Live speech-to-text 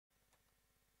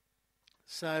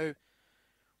So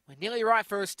we're nearly right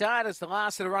for a start as the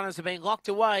last of the runners have been locked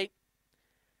away.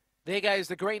 There goes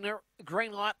the green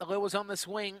light. The lure's on the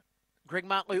swing. Greg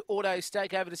Martley Auto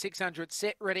stake over to 600.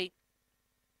 Set ready.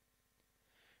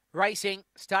 Racing,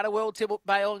 started well, Tibble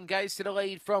Bale, and goes to the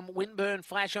lead from Windburn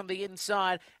Flash on the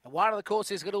inside. And wide of the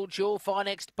course is Little Jewel, far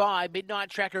next by. Midnight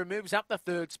Tracker moves up the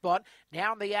third spot.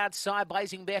 Now on the outside,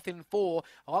 Blazing Beth in 4.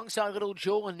 Alongside Little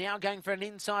Jewel, and now going for an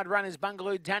inside run is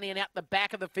Bungaloo Danny, and out the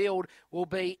back of the field will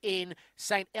be in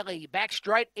St. Ellie. Back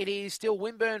straight, it is still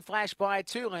Windburn Flash by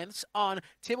 2 lengths on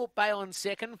Tibble Bale in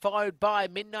second, followed by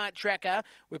Midnight Tracker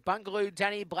with Bungaloo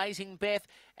Danny, Blazing Beth,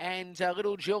 and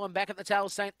Little Jewel, and back at the tail,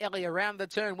 St. Ellie around the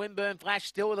turn. Windburn Flash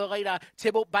still the leader.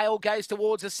 Tibble Bale goes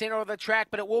towards the centre of the track,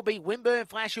 but it will be Windburn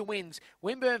Flash who wins.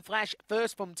 Windburn Flash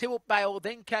first from Tibble Bale,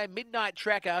 then came Midnight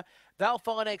Tracker. They'll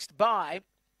follow next by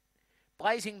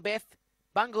Blazing Beth,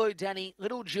 Bungaloo Danny,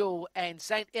 Little Jewel, and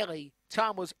St. Ellie.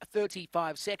 Time was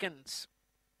 35 seconds.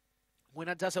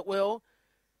 Winner does it well.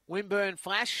 Windburn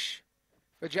Flash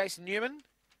for Jason Newman.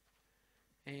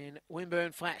 And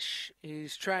Windburn Flash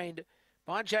is trained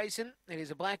by Jason. It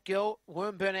is a black girl.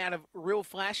 Wormburn out of Real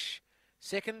Flash.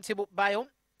 Second, Tibble Bale,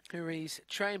 who is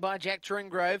trained by Jack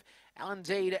Tringrove. Alan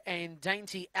Deed and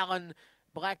Dainty Allen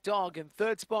Black Dog. And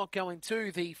third spot going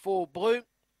to the 4 Blue.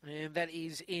 And that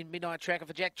is in Midnight Tracker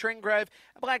for Jack Tringrove.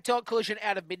 A Black Dog collision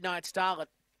out of Midnight Starlet.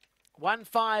 1,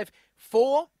 5,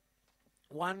 4.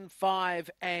 1, 5,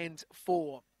 and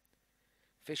 4.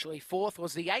 Officially fourth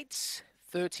was the 8s.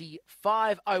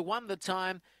 35.01 the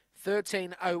time.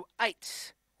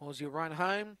 13.08 was your run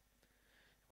home.